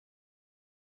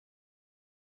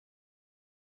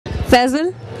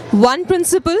Faisal, one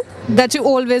principle that you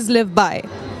always live by.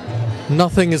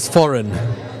 Nothing is foreign.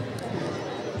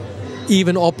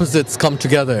 Even opposites come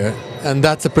together, and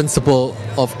that's a principle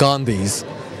of Gandhi's,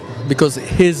 because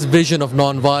his vision of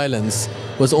non-violence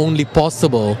was only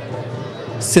possible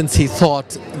since he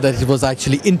thought that it was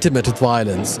actually intimate with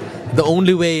violence. The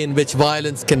only way in which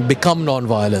violence can become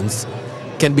non-violence,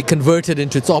 can be converted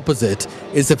into its opposite,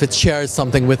 is if it shares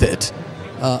something with it.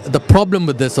 The problem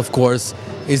with this, of course,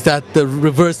 is that the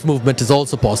reverse movement is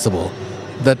also possible,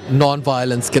 that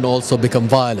non-violence can also become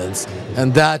violence.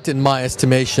 And that, in my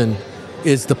estimation,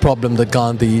 is the problem that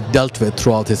Gandhi dealt with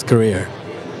throughout his career.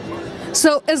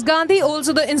 So, is Gandhi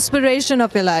also the inspiration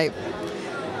of your life?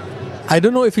 I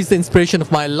don't know if he's the inspiration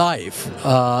of my life.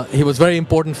 He was very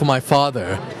important for my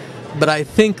father, but I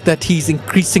think that he's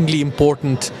increasingly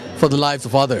important for the lives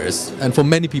of others and for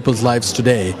many people's lives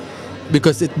today,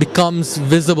 because it becomes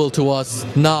visible to us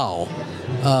now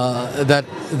that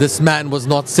this man was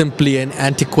not simply an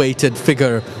antiquated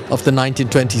figure of the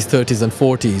 1920s, 30s and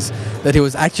 40s, that he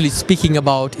was actually speaking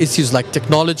about issues like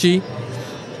technology,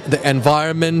 the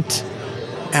environment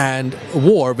and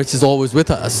war, which is always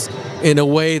with us, in a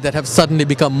way that have suddenly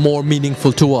become more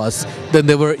meaningful to us than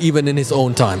they were even in his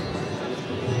own time.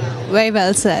 Very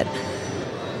well said.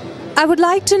 I would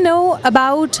like to know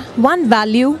about one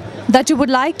value that you would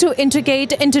like to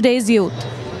integrate in today's youth.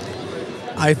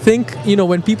 I think,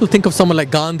 when people think of someone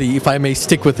like Gandhi, if I may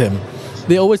stick with him,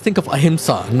 they always think of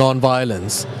ahimsa,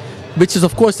 non-violence, which is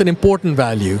of course an important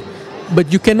value,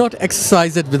 but you cannot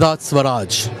exercise it without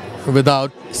Swaraj,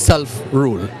 without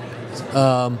self-rule.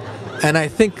 And I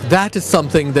think that is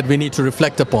something that we need to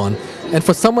reflect upon. And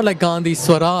for someone like Gandhi,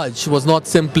 Swaraj was not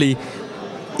simply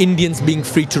Indians being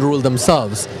free to rule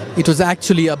themselves. It was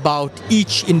actually about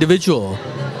each individual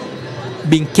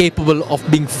being capable of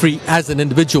being free as an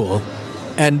individual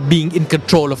and being in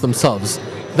control of themselves.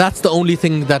 That's the only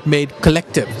thing that made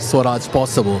collective Swaraj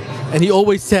possible. And he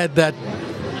always said that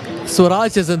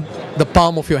Swaraj is in the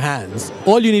palm of your hands.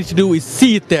 All you need to do is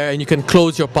see it there, and you can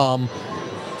close your palm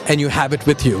and you have it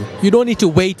with you. You don't need to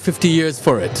wait 50 years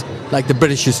for it. Like the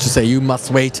British used to say, you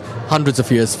must wait hundreds of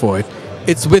years for it.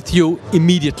 It's with you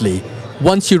immediately.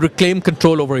 Once you reclaim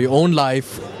control over your own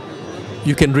life,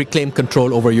 you can reclaim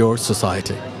control over your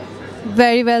society.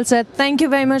 Very well said. Thank you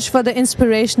very much for the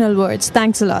inspirational words.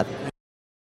 Thanks a lot.